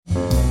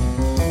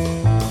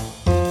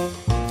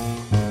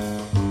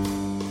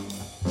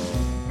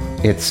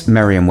It's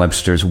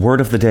Merriam-Webster's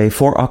Word of the Day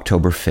for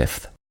October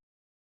 5th.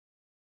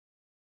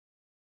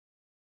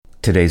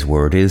 Today's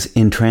word is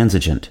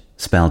intransigent,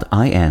 spelled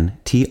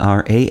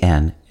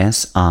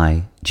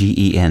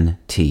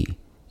I-N-T-R-A-N-S-I-G-E-N-T.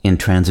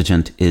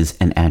 Intransigent is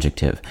an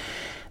adjective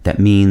that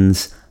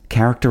means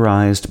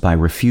characterized by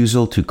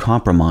refusal to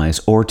compromise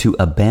or to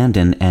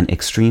abandon an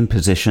extreme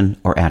position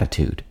or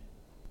attitude.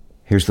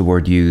 Here's the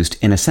word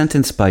used in a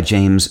sentence by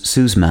James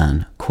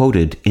Suzman,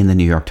 quoted in the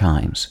New York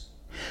Times.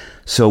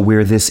 So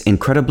we're this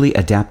incredibly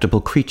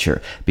adaptable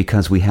creature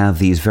because we have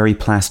these very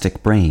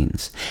plastic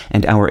brains,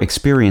 and our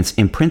experience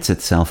imprints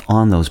itself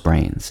on those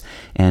brains,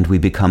 and we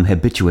become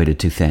habituated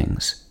to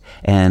things.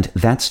 And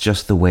that's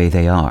just the way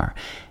they are,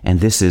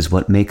 and this is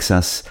what makes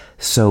us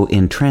so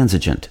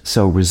intransigent,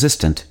 so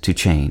resistant to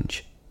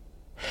change.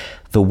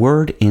 The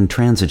word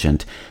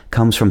intransigent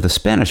comes from the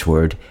Spanish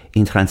word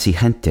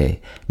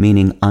intransigente,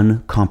 meaning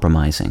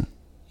uncompromising.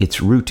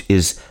 Its root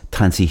is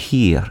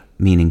transigir,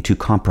 meaning to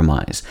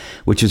compromise,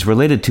 which is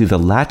related to the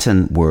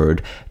Latin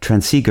word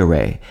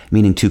transigere,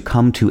 meaning to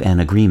come to an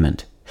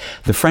agreement.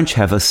 The French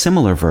have a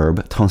similar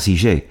verb,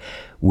 transiger,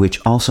 which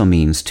also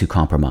means to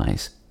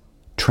compromise.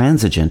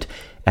 Transigent,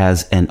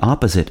 as an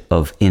opposite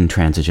of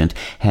intransigent,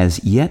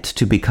 has yet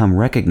to become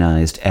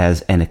recognized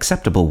as an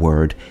acceptable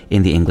word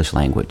in the English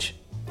language.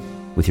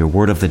 With your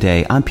Word of the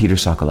Day, I'm Peter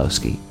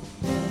Sokolowski.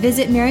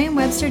 Visit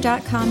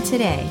Merriam-Webster.com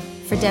today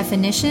for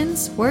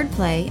definitions,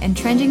 wordplay, and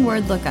trending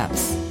word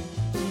lookups.